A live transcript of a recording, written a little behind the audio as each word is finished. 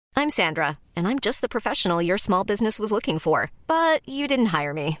I'm Sandra, and I'm just the professional your small business was looking for. But you didn't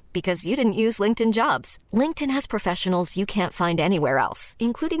hire me because you didn't use LinkedIn Jobs. LinkedIn has professionals you can't find anywhere else,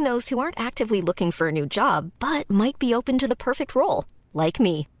 including those who aren't actively looking for a new job, but might be open to the perfect role, like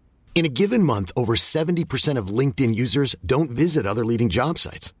me. In a given month, over 70% of LinkedIn users don't visit other leading job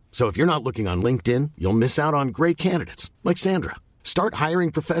sites. So if you're not looking on LinkedIn, you'll miss out on great candidates like Sandra. Start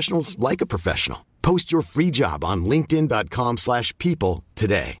hiring professionals like a professional. Post your free job on linkedin.com/people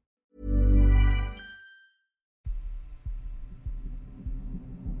today.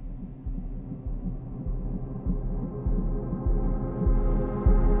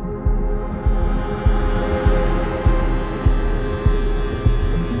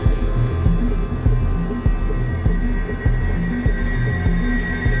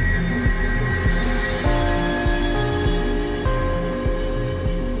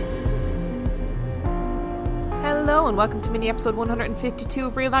 Hello and welcome to mini episode 152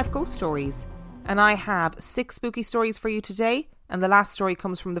 of Real Life Ghost Stories. And I have 6 spooky stories for you today, and the last story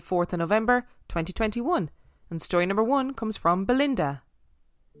comes from the 4th of November 2021. And story number 1 comes from Belinda.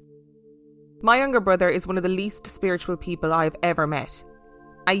 My younger brother is one of the least spiritual people I've ever met.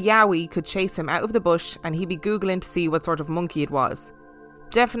 A yowie could chase him out of the bush and he'd be googling to see what sort of monkey it was.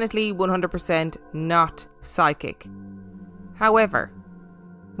 Definitely 100% not psychic. However,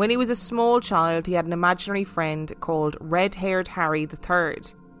 when he was a small child, he had an imaginary friend called Red-Haired Harry III.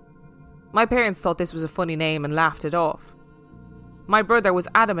 My parents thought this was a funny name and laughed it off. My brother was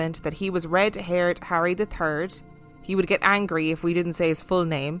adamant that he was Red-Haired Harry III. He would get angry if we didn't say his full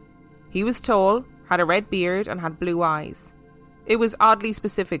name. He was tall, had a red beard and had blue eyes. It was oddly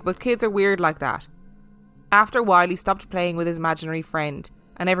specific, but kids are weird like that. After a while, he stopped playing with his imaginary friend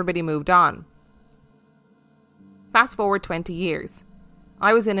and everybody moved on. Fast forward 20 years.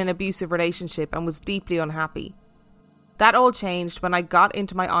 I was in an abusive relationship and was deeply unhappy. That all changed when I got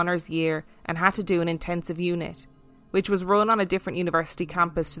into my honours year and had to do an intensive unit, which was run on a different university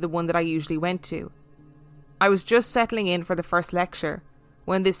campus to the one that I usually went to. I was just settling in for the first lecture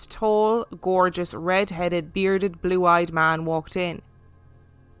when this tall, gorgeous, red-headed, bearded, blue-eyed man walked in.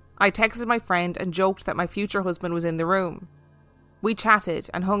 I texted my friend and joked that my future husband was in the room. We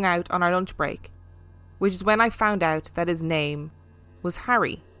chatted and hung out on our lunch break, which is when I found out that his name was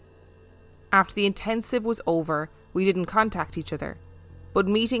Harry. After the intensive was over, we didn't contact each other, but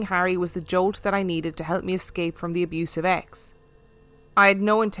meeting Harry was the jolt that I needed to help me escape from the abusive ex. I had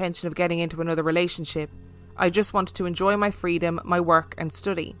no intention of getting into another relationship. I just wanted to enjoy my freedom, my work and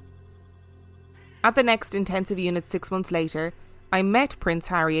study. At the next intensive unit 6 months later, I met Prince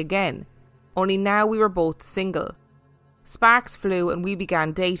Harry again, only now we were both single. Sparks flew and we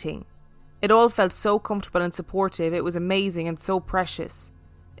began dating. It all felt so comfortable and supportive, it was amazing and so precious.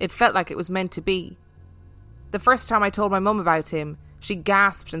 It felt like it was meant to be. The first time I told my mum about him, she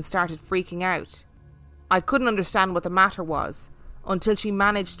gasped and started freaking out. I couldn't understand what the matter was, until she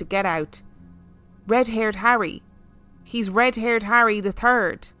managed to get out, "Red-Haired Harry. He's Red-Haired Harry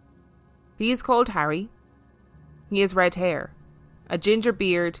III. He is called Harry. He has red hair, a ginger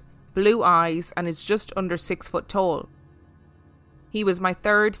beard, blue eyes and is just under 6 foot tall. He was my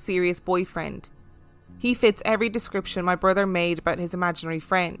 3rd serious boyfriend. He fits every description my brother made about his imaginary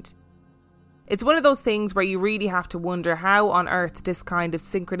friend. It's one of those things where you really have to wonder how on earth this kind of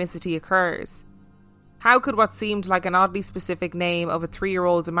synchronicity occurs. How could what seemed like an oddly specific name of a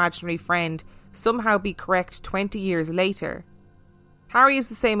 3-year-old's imaginary friend somehow be correct 20 years later? Harry is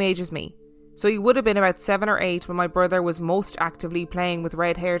the same age as me, so he would have been about 7 or 8 when my brother was most actively playing with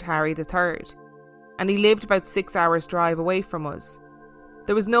Red-Haired Harry III, and he lived about 6 hours' drive away from us.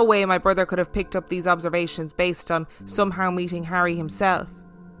 There was no way my brother could have picked up these observations based on somehow meeting Harry himself.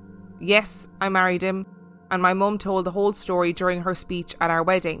 Yes, I married him, and my mum told the whole story during her speech at our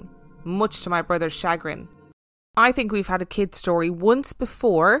wedding, much to my brother's chagrin. I think we've had a kid story once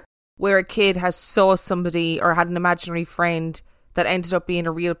before where a kid has saw somebody or had an imaginary friend that ended up being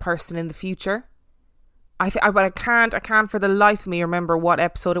a real person in the future. But I can't for the life of me remember what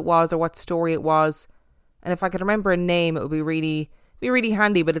episode it was or what story it was. And if I could remember a name, it would be really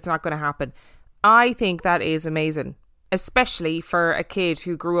handy, but it's not going to happen. I think that is amazing, especially for a kid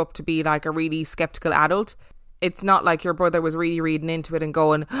who grew up to be like a really skeptical adult. It's not like your brother was really reading into it and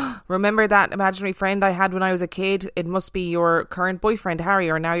going, oh, remember that imaginary friend I had when I was a kid? It must be your current boyfriend,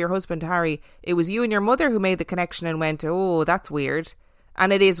 Harry, or now your husband, Harry. It was you and your mother who made the connection and went, oh, that's weird.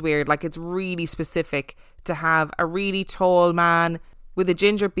 And it is weird. Like, it's really specific to have a really tall man with a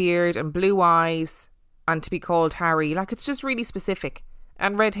ginger beard and blue eyes and to be called Harry. Like, it's just really specific.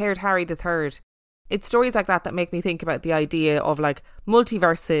 And Red-Haired Harry III. It's stories like that that make me think about the idea of like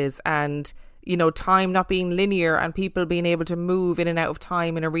multiverses and time not being linear and people being able to move in and out of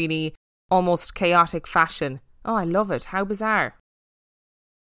time in a really almost chaotic fashion. Oh, I love it. How bizarre.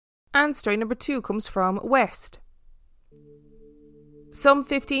 And story number 2 comes from West. Some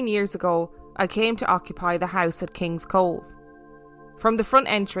 15 years ago, I came to occupy the house at King's Cove. From the front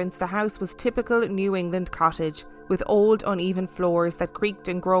entrance, the house was typical New England cottage with old uneven floors that creaked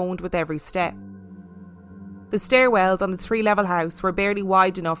and groaned with every step. The stairwells on the 3-level house were barely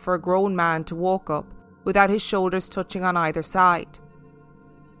wide enough for a grown man to walk up without his shoulders touching on either side.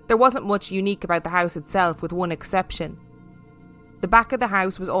 There wasn't much unique about the house itself, with one exception. The back of the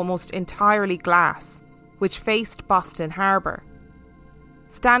house was almost entirely glass, which faced Boston Harbour.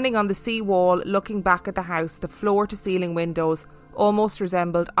 Standing on the sea wall looking back at the house, the floor-to-ceiling windows almost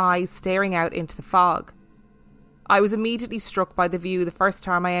resembled eyes staring out into the fog. I was immediately struck by the view the first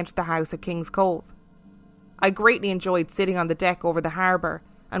time I entered the house at King's Cove. I greatly enjoyed sitting on the deck over the harbour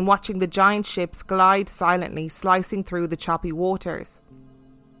and watching the giant ships glide silently, slicing through the choppy waters.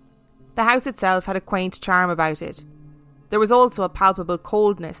 The house itself had a quaint charm about it. There was also a palpable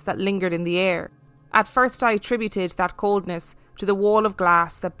coldness that lingered in the air. At first I attributed that coldness to the wall of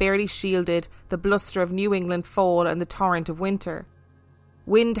glass that barely shielded the bluster of New England fall and the torrent of winter.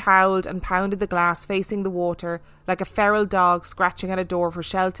 Wind howled and pounded the glass facing the water like a feral dog scratching at a door for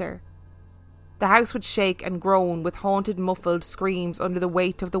shelter. The house would shake and groan with haunted muffled screams under the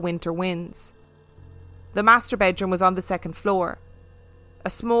weight of the winter winds. The master bedroom was on the 2nd floor. A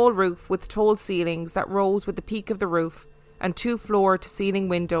small roof with tall ceilings that rose with the peak of the roof and 2 floor-to-ceiling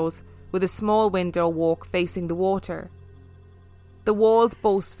windows with a small window walk facing the water. The walls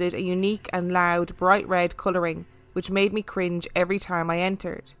boasted a unique and loud bright red colouring which made me cringe every time I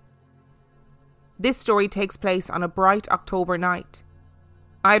entered. This story takes place on a bright October night.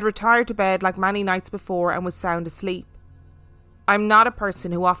 I had retired to bed like many nights before and was sound asleep. I'm not a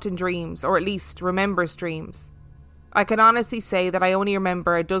person who often dreams, or at least remembers dreams. I can honestly say that I only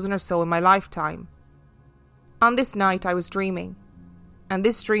remember a dozen or so in my lifetime. On this night I was dreaming, and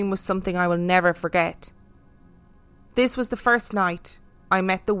this dream was something I will never forget. This was the first night I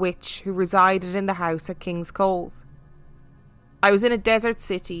met the witch who resided in the house at King's Cove. I was in a desert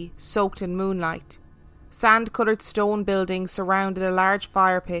city soaked in moonlight. Sand-coloured stone buildings surrounded a large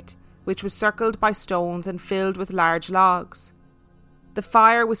fire pit which was circled by stones and filled with large logs. The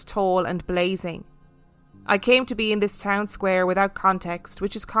fire was tall and blazing. I came to be in this town square without context,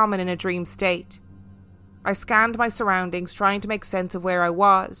 which is common in a dream state. I scanned my surroundings, trying to make sense of where I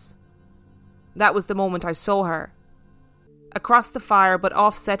was. That was the moment I saw her. Across the fire, but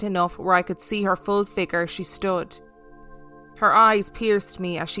offset enough where I could see her full figure, she stood. Her eyes pierced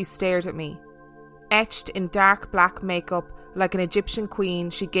me as she stared at me. Etched in dark black makeup like an Egyptian queen,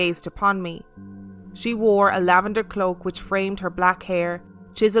 she gazed upon me. She wore a lavender cloak which framed her black hair,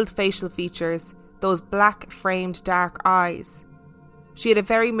 chiselled facial features, those black framed dark eyes. She had a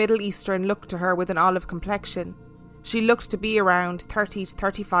very Middle Eastern look to her with an olive complexion. She looked to be around 30 to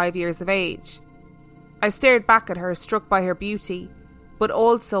 35 years of age. I stared back at her, struck by her beauty, but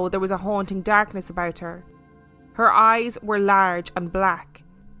also there was a haunting darkness about her. Her eyes were large and black,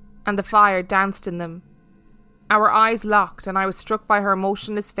 and the fire danced in them. Our eyes locked, and I was struck by her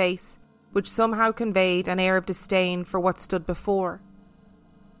motionless face, which somehow conveyed an air of disdain for what stood before.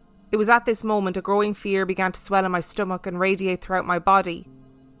 It was at this moment a growing fear began to swell in my stomach and radiate throughout my body.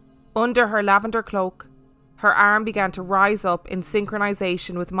 Under her lavender cloak, her arm began to rise up in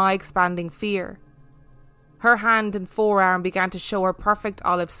synchronization with my expanding fear. Her hand and forearm began to show her perfect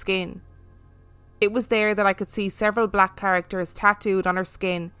olive skin. It was there that I could see several black characters tattooed on her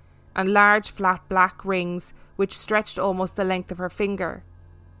skin and large flat black rings which stretched almost the length of her finger.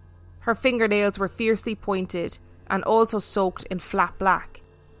 Her fingernails were fiercely pointed and also soaked in flat black.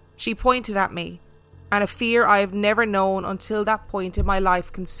 She pointed at me, and a fear I have never known until that point in my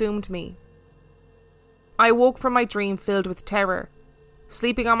life consumed me. I awoke from my dream filled with terror.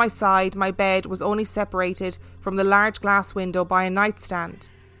 Sleeping on my side, my bed was only separated from the large glass window by a nightstand.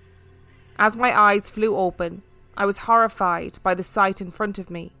 As my eyes flew open, I was horrified by the sight in front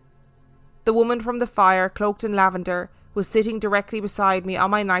of me. The woman from the fire, cloaked in lavender, was sitting directly beside me on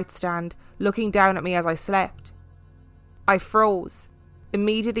my nightstand, looking down at me as I slept. I froze,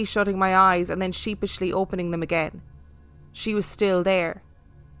 immediately shutting my eyes and then sheepishly opening them again. She was still there.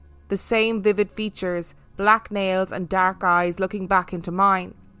 The same vivid features, black nails and dark eyes looking back into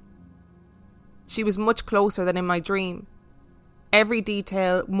mine. She was much closer than in my dream. Every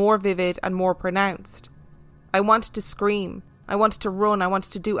detail more vivid and more pronounced. I wanted to scream. I wanted to run. I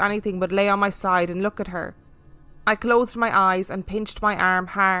wanted to do anything but lay on my side and look at her. I closed my eyes and pinched my arm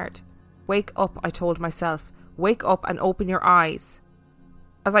hard. Wake up, I told myself. Wake up and open your eyes.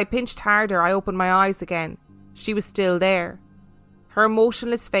 As I pinched harder, I opened my eyes again. She was still there. Her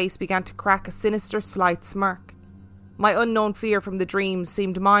emotionless face began to crack a sinister, slight smirk. My unknown fear from the dreams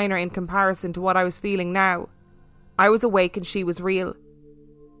seemed minor in comparison to what I was feeling now. I was awake and she was real.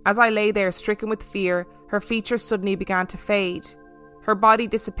 As I lay there stricken with fear, her features suddenly began to fade. Her body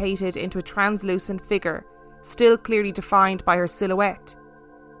dissipated into a translucent figure, still clearly defined by her silhouette.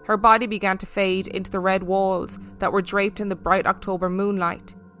 Her body began to fade into the red walls that were draped in the bright October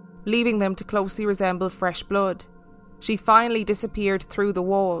moonlight, leaving them to closely resemble fresh blood. She finally disappeared through the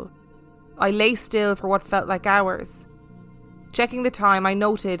wall. I lay still for what felt like hours. Checking the time, I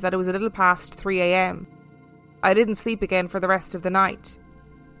noted that it was a little past 3 a.m. I didn't sleep again for the rest of the night.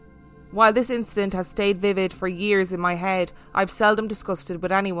 While this incident has stayed vivid for years in my head, I've seldom discussed it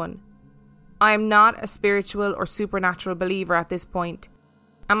with anyone. I am not a spiritual or supernatural believer at this point,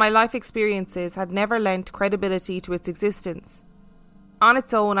 and my life experiences had never lent credibility to its existence. On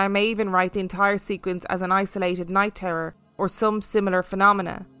its own, I may even write the entire sequence as an isolated night terror or some similar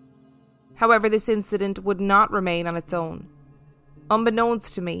phenomena. However, this incident would not remain on its own.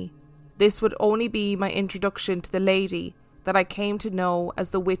 Unbeknownst to me, this would only be my introduction to the lady that I came to know as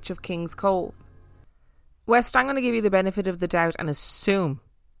the Witch of King's Cove. West, I'm going to give you the benefit of the doubt and assume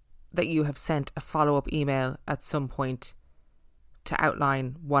that you have sent a follow-up email at some point to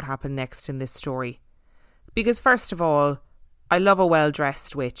outline what happened next in this story. Because first of all, I love a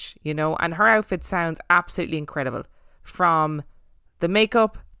well-dressed witch, and her outfit sounds absolutely incredible. From the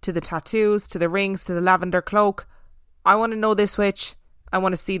makeup, to the tattoos, to the rings, to the lavender cloak. I want to know this witch. I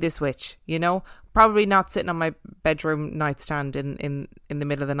want to see this witch, Probably not sitting on my bedroom nightstand in the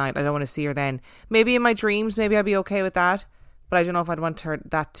middle of the night. I don't want to see her then. Maybe in my dreams, maybe I'd be okay with that. But I don't know if I'd want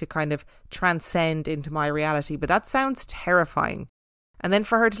that to kind of transcend into my reality. But that sounds terrifying. And then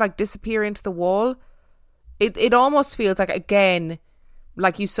for her to disappear into the wall, it almost feels like, again,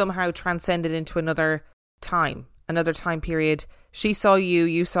 like you somehow transcended into another time period. She saw you,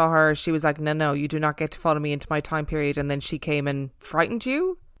 you saw her. She was like, no, you do not get to follow me into my time period. And then she came and frightened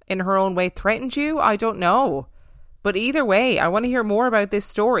you in her own way, threatened you. I don't know. But either way, I want to hear more about this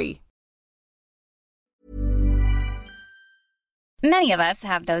story. Many of us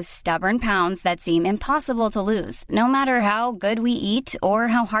have those stubborn pounds that seem impossible to lose, no matter how good we eat or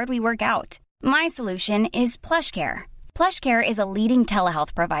how hard we work out. My solution is PlushCare. PlushCare is a leading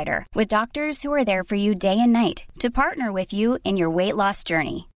telehealth provider with doctors who are there for you day and night to partner with you in your weight loss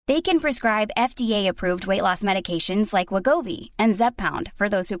journey. They can prescribe FDA-approved weight loss medications like Wegovy and Zepbound for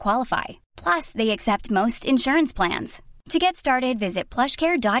those who qualify. Plus, they accept most insurance plans. To get started, visit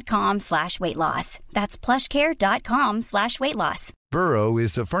plushcare.com/weightloss. That's plushcare.com/weightloss. Burrow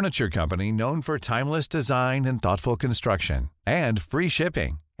is a furniture company known for timeless design and thoughtful construction and free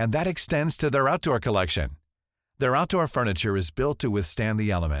shipping, and that extends to their outdoor collection. Their outdoor furniture is built to withstand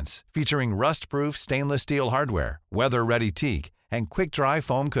the elements, featuring rust-proof stainless steel hardware, weather-ready teak, and quick-dry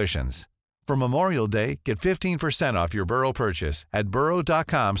foam cushions. For Memorial Day, get 15% off your Burrow purchase at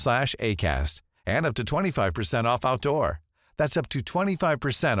burrow.com/acast, and up to 25% off outdoor. That's up to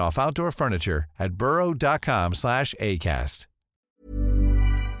 25% off outdoor furniture at burrow.com/acast.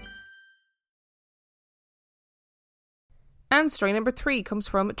 And story number 3 comes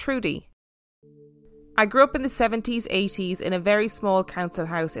from Trudy. I grew up in the 70s, 80s in a very small council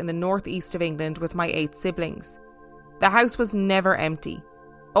house in the northeast of England with my 8 siblings. The house was never empty,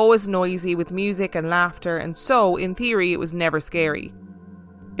 always noisy with music and laughter, and so, in theory, it was never scary.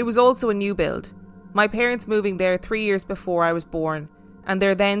 It was also a new build, my parents moving there 3 years before I was born, and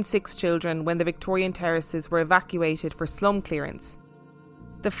their then 6 children when the Victorian terraces were evacuated for slum clearance.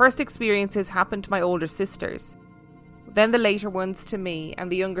 The first experiences happened to my older sisters, then the later ones to me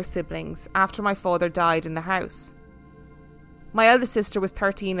and the younger siblings after my father died in the house. My eldest sister was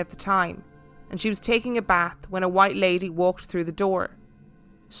 13 at the time, and she was taking a bath when a white lady walked through the door.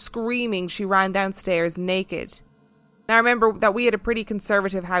 Screaming, she ran downstairs naked. Now remember that we had a pretty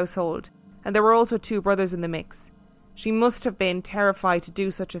conservative household, and there were also 2 brothers in the mix. She must have been terrified to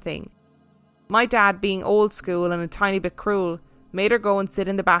do such a thing. My dad, being old school and a tiny bit cruel, made her go and sit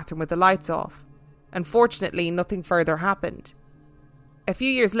in the bathroom with the lights off. Unfortunately, nothing further happened. A few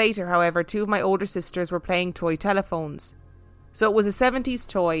years later, however, 2 of my older sisters were playing toy telephones. So it was a 70s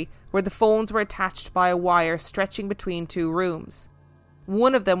toy where the phones were attached by a wire stretching between 2 rooms.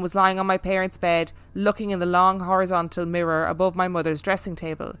 One of them was lying on my parents' bed, looking in the long horizontal mirror above my mother's dressing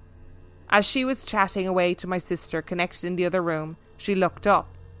table. As she was chatting away to my sister connected in the other room, she looked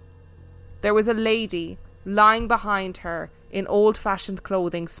up. There was a lady lying behind her in old-fashioned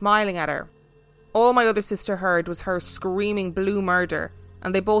clothing, smiling at her. All my other sister heard was her screaming blue murder,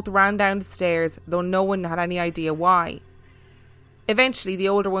 and they both ran down the stairs, though no one had any idea why. Eventually, the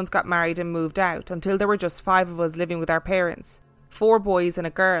older ones got married and moved out, until there were just 5 of us living with our parents, 4 boys and a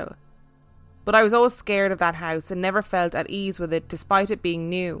girl. But I was always scared of that house and never felt at ease with it despite it being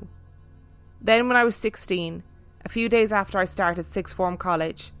new. Then when I was 16, a few days after I started sixth form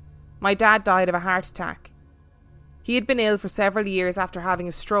college, my dad died of a heart attack. He had been ill for several years after having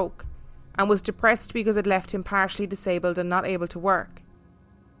a stroke and was depressed because it left him partially disabled and not able to work.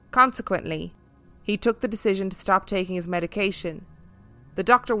 Consequently, he took the decision to stop taking his medication. The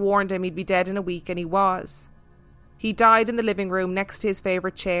doctor warned him he'd be dead in a week, and he was. He died in the living room next to his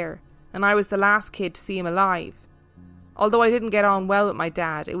favourite chair, and I was the last kid to see him alive. Although I didn't get on well with my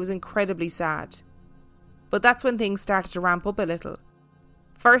dad, it was incredibly sad. But that's when things started to ramp up a little.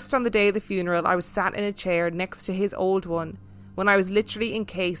 First, on the day of the funeral, I was sat in a chair next to his old one, when I was literally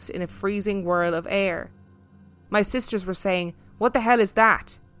encased in a freezing whirl of air. My sisters were saying, "What the hell is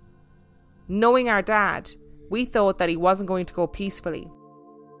that?" Knowing our dad, we thought that he wasn't going to go peacefully.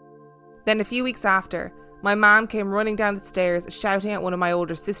 Then a few weeks after, my mum came running down the stairs shouting at one of my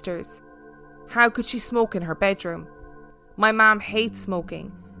older sisters. How could she smoke in her bedroom? My mum hates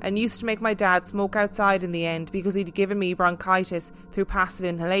smoking and used to make my dad smoke outside in the end because he'd given me bronchitis through passive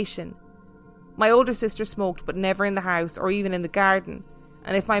inhalation. My older sister smoked, but never in the house or even in the garden,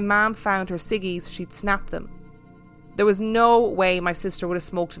 and if my mum found her ciggies, she'd snap them. There was no way my sister would have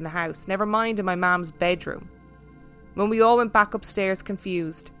smoked in the house, never mind in my mum's bedroom. When we all went back upstairs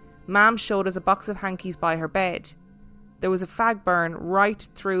confused, Mum showed us a box of hankies by her bed. There was a fag burn right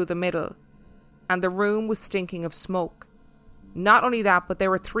through the middle, and the room was stinking of smoke. Not only that, but there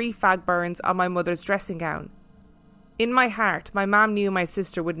were 3 fag burns on my mother's dressing gown. In my heart, my mum knew my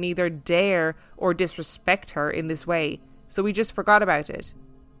sister would neither dare or disrespect her in this way, so we just forgot about it.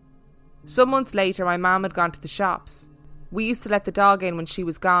 Some months later, my mum had gone to the shops. We used to let the dog in when she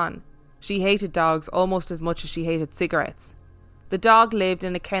was gone. She hated dogs almost as much as she hated cigarettes. The dog lived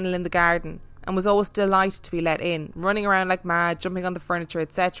in a kennel in the garden and was always delighted to be let in, running around like mad, jumping on the furniture,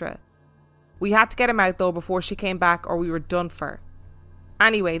 etc. We had to get him out though before she came back or we were done for.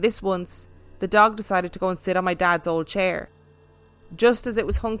 Anyway, this once, the dog decided to go and sit on my dad's old chair. Just as it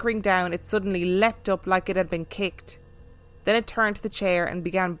was hunkering down, it suddenly leapt up like it had been kicked. Then it turned to the chair and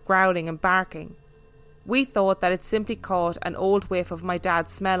began growling and barking. We thought that it simply caught an old whiff of my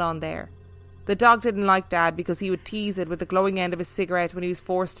dad's smell on there. The dog didn't like Dad because he would tease it with the glowing end of his cigarette when he was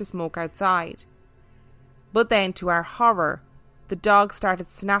forced to smoke outside. But then, to our horror, the dog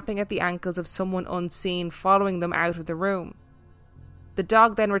started snapping at the ankles of someone unseen, following them out of the room. The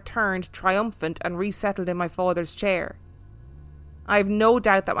dog then returned triumphant and resettled in my father's chair. I have no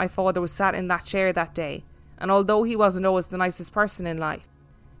doubt that my father was sat in that chair that day, and although he wasn't always the nicest person in life,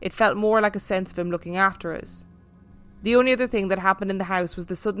 it felt more like a sense of him looking after us. The only other thing that happened in the house was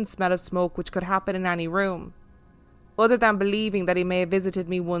the sudden smell of smoke, which could happen in any room. Other than believing that he may have visited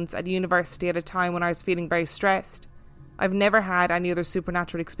me once at university at a time when I was feeling very stressed, I've never had any other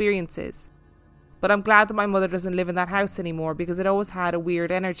supernatural experiences. But I'm glad that my mother doesn't live in that house anymore because it always had a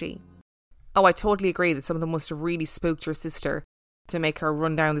weird energy. Oh, I totally agree that some of them must have really spooked your sister to make her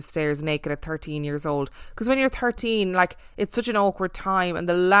run down the stairs naked at 13 years old. Because when you're 13, it's such an awkward time, and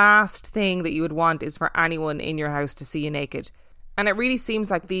the last thing that you would want is for anyone in your house to see you naked. And it really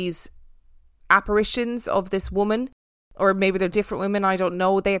seems like these apparitions of this woman, or maybe they're different women, I don't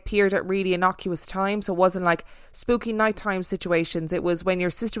know, they appeared at really innocuous times. So it wasn't like spooky nighttime situations. It was when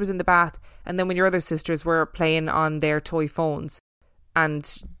your sister was in the bath, and then when your other sisters were playing on their toy phones,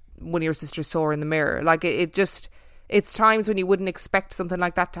 and one of your sisters saw her in the mirror. It's times when you wouldn't expect something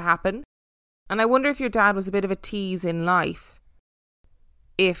like that to happen. And I wonder if your dad was a bit of a tease in life.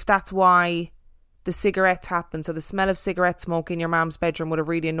 If that's why the cigarettes happened. So the smell of cigarette smoke in your mum's bedroom would have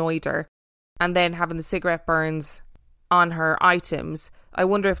really annoyed her. And then having the cigarette burns on her items. I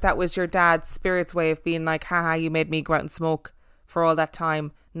wonder if that was your dad's spirit's way of being like, haha, you made me go out and smoke for all that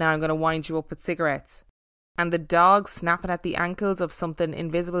time. Now I'm going to wind you up with cigarettes. And the dog snapping at the ankles of something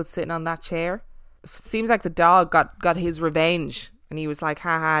invisible sitting on that chair. Seems like the dog got his revenge and he was like,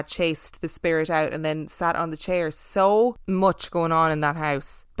 haha, chased the spirit out and then sat on the chair. So much going on in that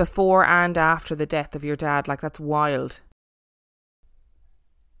house before and after the death of your dad. That's wild.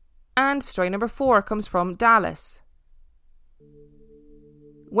 And story number 4 comes from Dallas.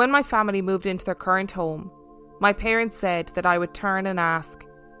 When my family moved into their current home, my parents said that I would turn and ask,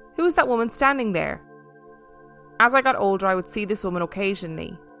 who is that woman standing there? As I got older, I would see this woman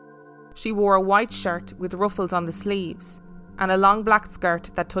occasionally. She wore a white shirt with ruffles on the sleeves and a long black skirt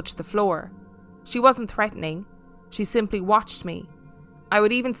that touched the floor. She wasn't threatening. She simply watched me. I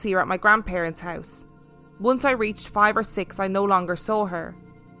would even see her at my grandparents' house. Once I reached 5 or 6, I no longer saw her.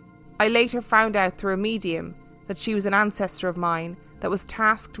 I later found out through a medium that she was an ancestor of mine that was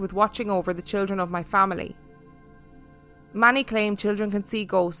tasked with watching over the children of my family. Many claim children can see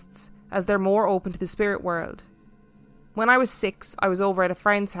ghosts as they're more open to the spirit world. When I was 6, I was over at a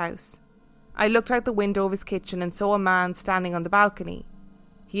friend's house. I looked out the window of his kitchen and saw a man standing on the balcony.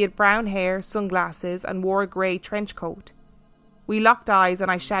 He had brown hair, sunglasses, and wore a grey trench coat. We locked eyes and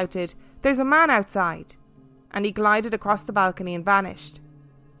I shouted, "There's a man outside!" And he glided across the balcony and vanished.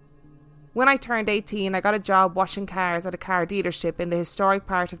 When I turned 18, I got a job washing cars at a car dealership in the historic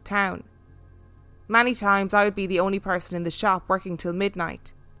part of town. Many times I would be the only person in the shop working till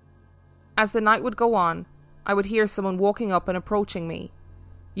midnight. As the night would go on, I would hear someone walking up and approaching me.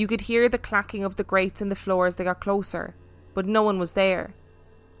 You could hear the clacking of the grates in the floor as they got closer, but no one was there.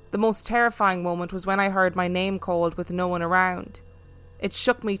 The most terrifying moment was when I heard my name called with no one around. It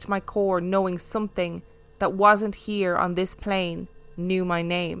shook me to my core knowing something that wasn't here on this plane knew my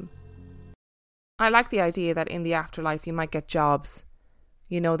name. I like the idea that in the afterlife you might get jobs.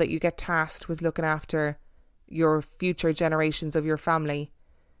 You know, that you get tasked with looking after your future generations of your family.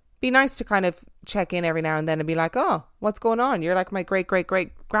 Be nice to kind of check in every now and then and be like, "Oh, what's going on? You're like my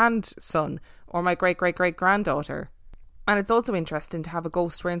great-great-great-grandson or my great-great-great-granddaughter." And it's also interesting to have a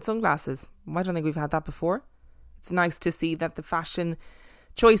ghost wearing sunglasses. I don't think we've had that before. It's nice to see that the fashion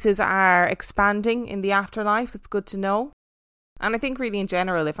choices are expanding in the afterlife. It's good to know. And I think really in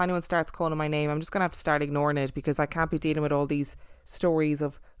general, if anyone starts calling my name, I'm just going to have to start ignoring it because I can't be dealing with all these stories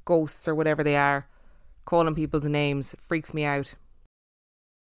of ghosts or whatever they are. Calling people's names freaks me out.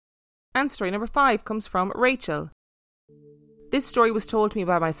 And story number 5 comes from Rachel. This story was told to me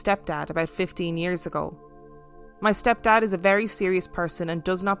by my stepdad about 15 years ago. My stepdad is a very serious person and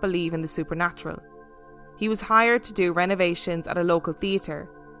does not believe in the supernatural. He was hired to do renovations at a local theatre,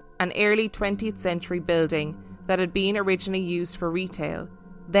 an early 20th century building that had been originally used for retail.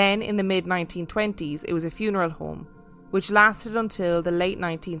 Then, in the mid-1920s, it was a funeral home, which lasted until the late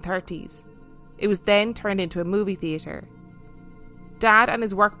 1930s. It was then turned into a movie theatre. Dad and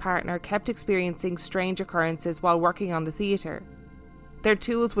his work partner kept experiencing strange occurrences while working on the theatre. Their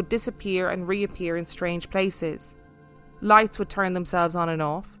tools would disappear and reappear in strange places. Lights would turn themselves on and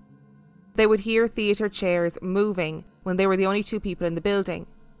off. They would hear theatre chairs moving when they were the only 2 people in the building.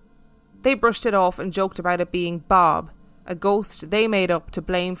 They brushed it off and joked about it being Bob, a ghost they made up to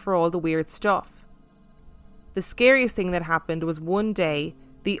blame for all the weird stuff. The scariest thing that happened was one day,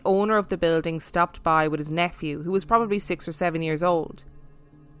 the owner of the building stopped by with his nephew, who was probably 6 or 7 years old.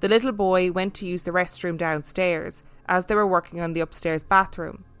 The little boy went to use the restroom downstairs as they were working on the upstairs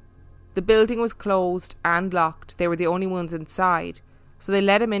bathroom. The building was closed and locked. They were the only ones inside, so they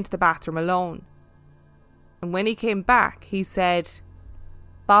let him into the bathroom alone. And when he came back, he said,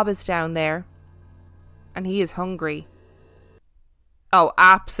 "Bob is down there, and he is hungry." Oh,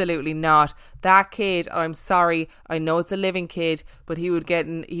 absolutely not. That kid, I'm sorry, I know it's a living kid, but he would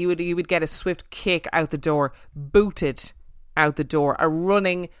get a swift kick out the door, booted out the door, a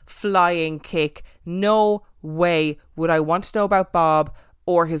running, flying kick. No way would I want to know about Bob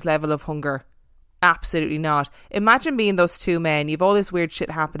or his level of hunger. Absolutely not. Imagine being those 2 men. You've all this weird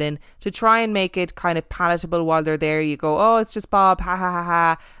shit happening. To try and make it kind of palatable while they're there, you go, "Oh, it's just Bob, ha ha ha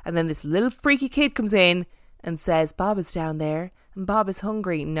ha." And then this little freaky kid comes in and says, "Bob is down there and Bob is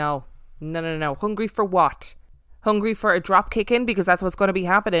hungry." No. Hungry for what? Hungry for a drop kicking? Because that's what's going to be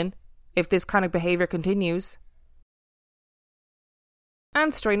happening if this kind of behaviour continues.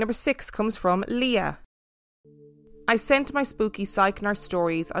 And story number 6 comes from Leah. I sent my spooky psych nurse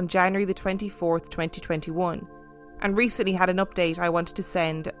stories on January the 24th, 2021, and recently had an update I wanted to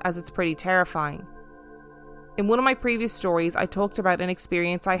send as it's pretty terrifying. In one of my previous stories, I talked about an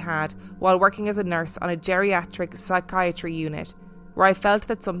experience I had while working as a nurse on a geriatric psychiatry unit, where I felt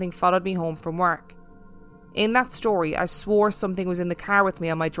that something followed me home from work. In that story, I swore something was in the car with me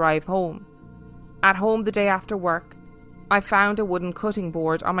on my drive home. At home the day after work, I found a wooden cutting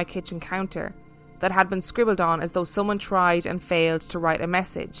board on my kitchen counter that had been scribbled on as though someone tried and failed to write a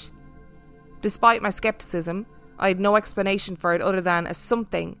message. Despite my scepticism, I had no explanation for it other than a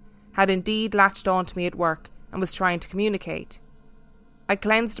something had indeed latched onto me at work and was trying to communicate. I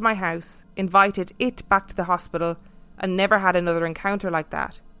cleansed my house, invited it back to the hospital, and never had another encounter like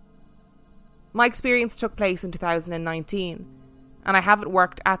that. My experience took place in 2019, and I haven't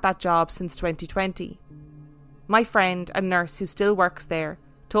worked at that job since 2020. My friend, a nurse who still works there,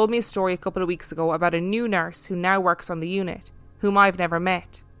 told me a story a couple of weeks ago about a new nurse who now works on the unit, whom I've never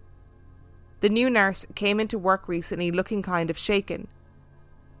met. The new nurse came into work recently looking kind of shaken.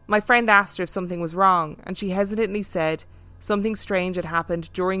 My friend asked her if something was wrong, and she hesitantly said something strange had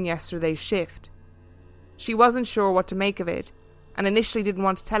happened during yesterday's shift. She wasn't sure what to make of it, and initially didn't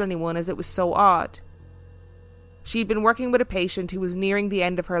want to tell anyone as it was so odd. She had been working with a patient who was nearing the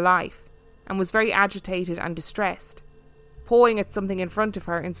end of her life and was very agitated and distressed, pawing at something in front of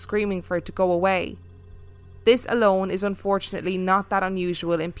her and screaming for it to go away. This alone is unfortunately not that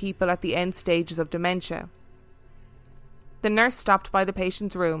unusual in people at the end stages of dementia. The nurse stopped by the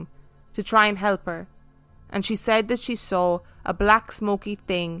patient's room to try and help her, and she said that she saw a black smoky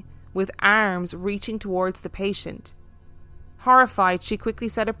thing with arms reaching towards the patient. Horrified, she quickly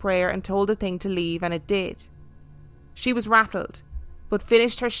said a prayer and told the thing to leave, and it did. She was rattled, but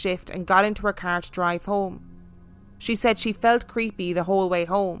finished her shift and got into her car to drive home. She said she felt creepy the whole way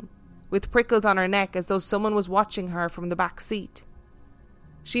home, with prickles on her neck as though someone was watching her from the back seat.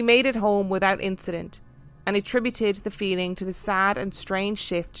 She made it home without incident and attributed the feeling to the sad and strange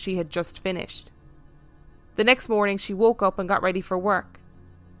shift she had just finished. The next morning she woke up and got ready for work.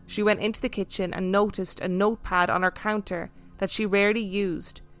 She went into the kitchen and noticed a notepad on her counter that she rarely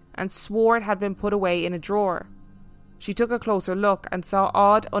used and swore it had been put away in a drawer. She took a closer look and saw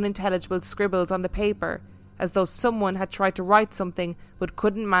odd, unintelligible scribbles on the paper, as though someone had tried to write something but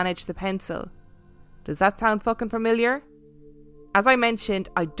couldn't manage the pencil. Does that sound fucking familiar? As I mentioned,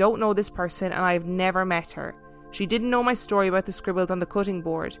 I don't know this person and I have never met her. She didn't know my story about the scribbles on the cutting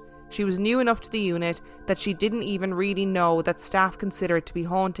board. She was new enough to the unit that she didn't even really know that staff consider it to be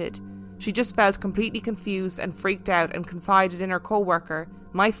haunted. She just felt completely confused and freaked out and confided in her co-worker,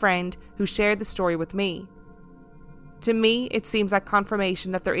 my friend, who shared the story with me. To me, it seems like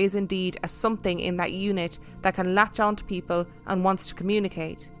confirmation that there is indeed a something in that unit that can latch on to people and wants to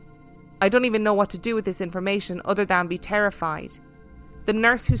communicate. I don't even know what to do with this information other than be terrified. The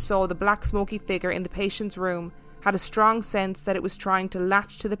nurse who saw the black smoky figure in the patient's room had a strong sense that it was trying to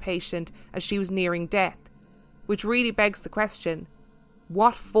latch to the patient as she was nearing death, which really begs the question,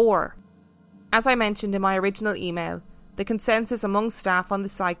 what for? As I mentioned in my original email, the consensus among staff on the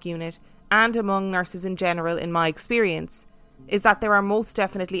psych unit and among nurses in general, in my experience, is that there are most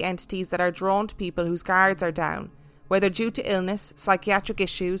definitely entities that are drawn to people whose guards are down, whether due to illness, psychiatric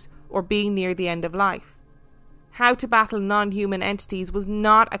issues, or being near the end of life. How to battle non-human entities was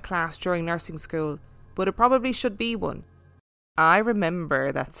not a class during nursing school, but it probably should be one. I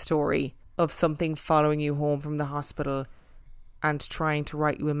remember that story of something following you home from the hospital and trying to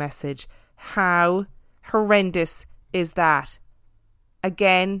write you a message. How horrendous is that?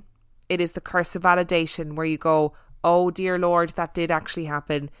 Again, it is the curse of validation where you go, oh dear Lord, that did actually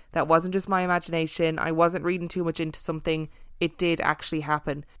happen. That wasn't just my imagination. I wasn't reading too much into something. It did actually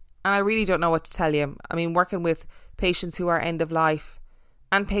happen. And I really don't know what to tell you. I mean, working with patients who are end of life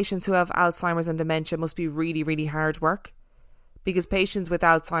and patients who have Alzheimer's and dementia must be really, really hard work. Because patients with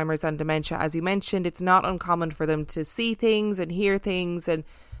Alzheimer's and dementia, as you mentioned, it's not uncommon for them to see things and hear things, and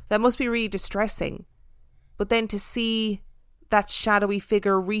that must be really distressing. But then to see that shadowy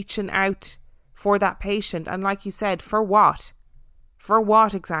figure reaching out for that patient, and like you said, for what? For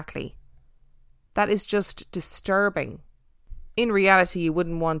what exactly? That is just disturbing. In reality, you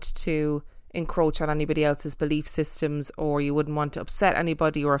wouldn't want to encroach on anybody else's belief systems, or you wouldn't want to upset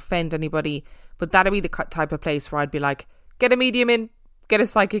anybody or offend anybody, but that'd be the type of place where I'd be like, get a medium in, get a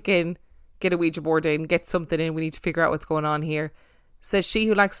psychic in, get a Ouija board in, get something in, we need to figure out what's going on here. Says she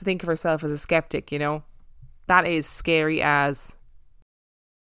who likes to think of herself as a skeptic, you know. That is scary as.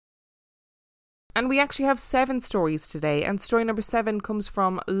 And we actually have 7 stories today, and story number 7 comes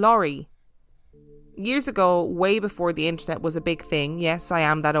from Laurie. Years ago, way before the internet was a big thing, yes, I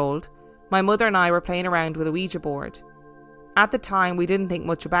am that old, my mother and I were playing around with a Ouija board. At the time, we didn't think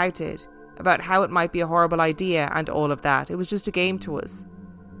much about it, about how it might be a horrible idea and all of that. It was just a game to us.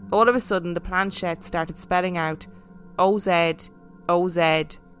 All of a sudden, the planchette started spelling out OZ, OZ,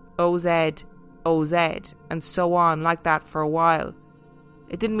 OZ, OZ, and so on like that for a while.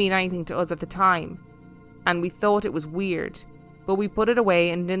 It didn't mean anything to us at the time, and we thought it was weird, but we put it away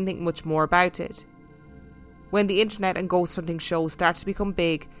and didn't think much more about it. When the internet and ghost hunting shows started to become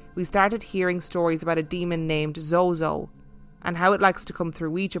big, we started hearing stories about a demon named Zozo, and how it likes to come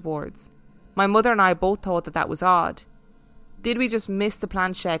through Ouija boards. My mother and I both thought that was odd. Did we just miss the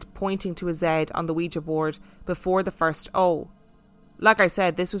planchette pointing to a Z on the Ouija board before the first O? Like I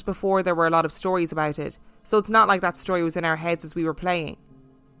said, this was before there were a lot of stories about it, so it's not like that story was in our heads as we were playing.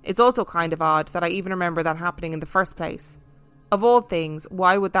 It's also kind of odd that I even remember that happening in the first place. Of all things,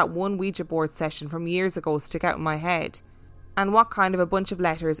 why would that one Ouija board session from years ago stick out in my head? And what kind of a bunch of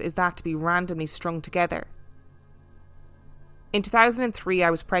letters is that to be randomly strung together? In 2003, I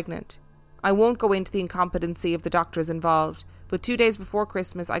was pregnant. I won't go into the incompetency of the doctors involved, but 2 days before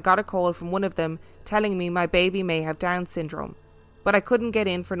Christmas I got a call from one of them telling me my baby may have Down syndrome, but I couldn't get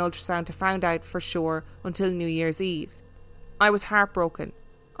in for an ultrasound to find out for sure until New Year's Eve. I was heartbroken.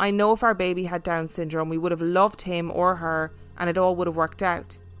 I know if our baby had Down syndrome, we would have loved him or her and it all would have worked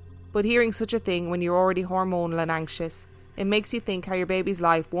out. But hearing such a thing when you're already hormonal and anxious, it makes you think how your baby's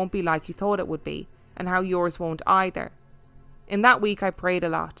life won't be like you thought it would be, and how yours won't either. In that week I prayed a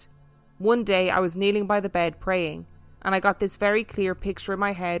lot. One day I was kneeling by the bed praying, and I got this very clear picture in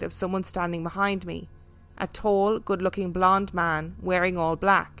my head of someone standing behind me. A tall, good-looking blonde man wearing all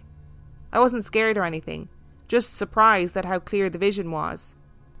black. I wasn't scared or anything, just surprised at how clear the vision was.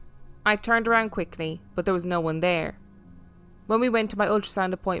 I turned around quickly, but there was no one there. When we went to my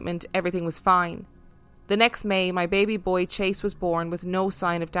ultrasound appointment, everything was fine. The next May, my baby boy Chase was born with no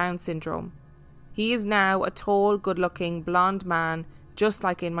sign of Down syndrome. He is now a tall, good-looking, blonde man, just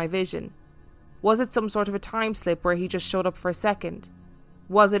like in my vision. Was it some sort of a time slip where he just showed up for a second?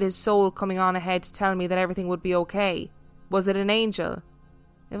 Was it his soul coming on ahead to tell me that everything would be okay? Was it an angel?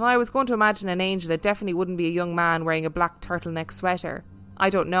 If I was going to imagine an angel, it definitely wouldn't be a young man wearing a black turtleneck sweater. I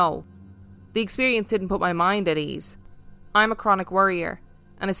don't know. The experience didn't put my mind at ease. I'm a chronic worrier,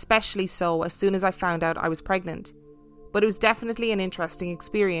 and especially so as soon as I found out I was pregnant. But it was definitely an interesting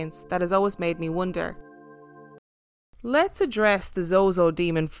experience that has always made me wonder. Let's address the Zozo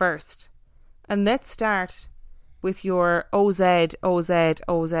demon first. And let's start with your OZ, OZ,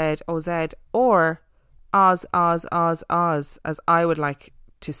 OZ, OZ, or Oz, Oz, Oz, Oz, as I would like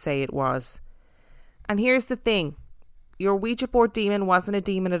to say it was. And here's the thing. Your Ouija board demon wasn't a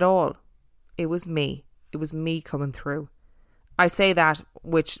demon at all. It was me. It was me coming through. I say that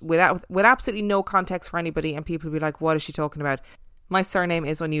with absolutely no context for anybody, and people will be like, what is she talking about? My surname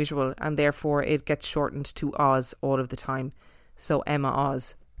is unusual, and therefore it gets shortened to Oz all of the time. So Emma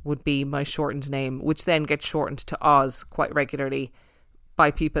Oz would be my shortened name, which then gets shortened to Oz quite regularly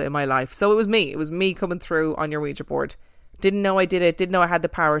by people in my life. So it was me. It was me coming through on your Ouija board. Didn't know I did it. Didn't know I had the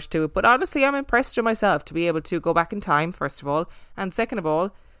power to do it. But honestly, I'm impressed with myself to be able to go back in time, first of all. And second of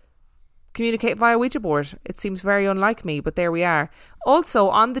all, communicate via Ouija board. It seems very unlike me, but there we are. Also,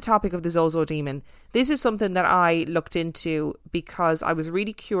 on the topic of the Zozo demon, this is something that I looked into because I was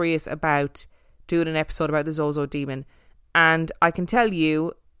really curious about doing an episode about the Zozo demon. And I can tell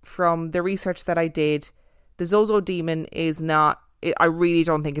you from the research that I did, the Zozo demon is not, I really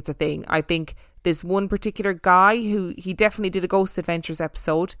don't think it's a thing. I think this one particular guy he definitely did a Ghost Adventures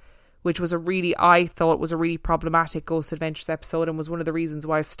episode, which was I thought was a really problematic Ghost Adventures episode, and was one of the reasons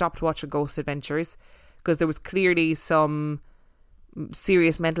why I stopped watching Ghost Adventures, because there was clearly some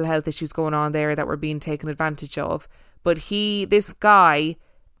serious mental health issues going on there that were being taken advantage of. But this guy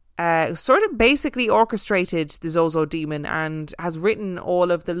sort of basically orchestrated the Zozo demon and has written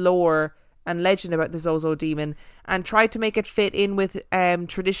all of the lore and legend about the Zozo demon and tried to make it fit in with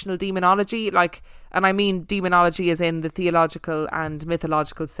traditional demonology, and I mean demonology as in the theological and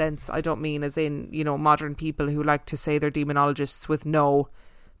mythological sense. I don't mean as in, modern people who like to say they're demonologists with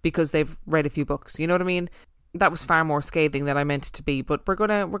because they've read a few books. You know what I mean? That was far more scathing than I meant it to be, but we're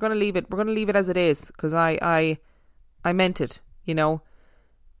gonna leave it. We're gonna leave it as it is, because I meant it,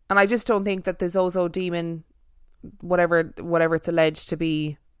 And I just don't think that the Zozo demon, whatever it's alleged to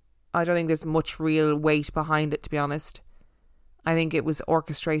be, I don't think there's much real weight behind it, to be honest. I think it was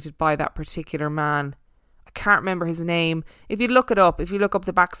orchestrated by that particular man. I can't remember his name. If you look up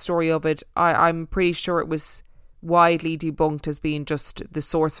the backstory of it, I'm pretty sure it was widely debunked as being just the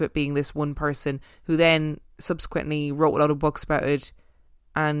source of it being this one person who then subsequently wrote a lot of books about it,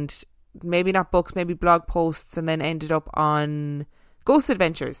 and maybe not books, maybe blog posts, and then ended up on Ghost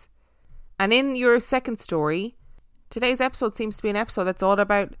Adventures. And in your second story, today's episode seems to be an episode that's all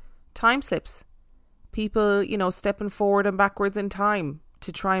about time slips. People, stepping forward and backwards in time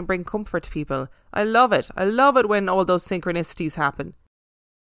to try and bring comfort to people. I love it. I love it when all those synchronicities happen.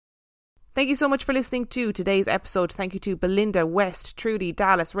 Thank you so much for listening to today's episode. Thank you to Belinda, West, Trudy,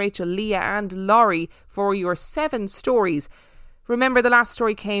 Dallas, Rachel, Leah and Laurie for your 7 stories. Remember, the last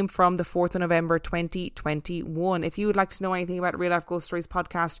story came from the 4th of November 2021. If you would like to know anything about Real Life Ghost Stories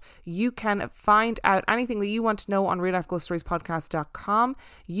podcast, you can find out anything that you want to know on reallifeghoststoriespodcast.com.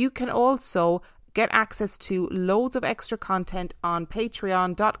 You can also get access to loads of extra content on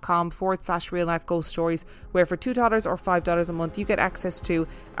patreon.com/Real Life Ghost Stories, where for $2 or $5 a month you get access to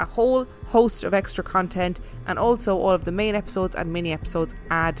a whole host of extra content, and also all of the main episodes and mini episodes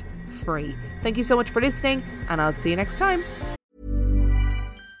ad free. Thank you so much for listening, and I'll see you next time.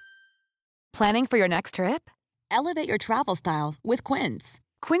 Planning for your next trip? Elevate your travel style with Quince.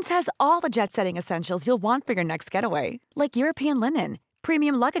 Quince has all the jet-setting essentials you'll want for your next getaway, like European linen,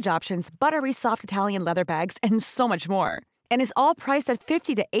 premium luggage options, buttery soft Italian leather bags, and so much more. And is all priced at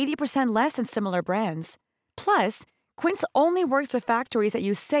 50 to 80% less than similar brands. Plus, Quince only works with factories that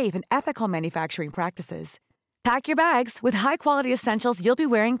use safe and ethical manufacturing practices. Pack your bags with high-quality essentials you'll be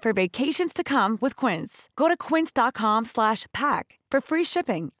wearing for vacations to come with Quince. Go to quince.com/pack for free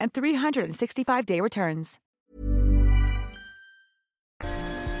shipping and 365-day returns.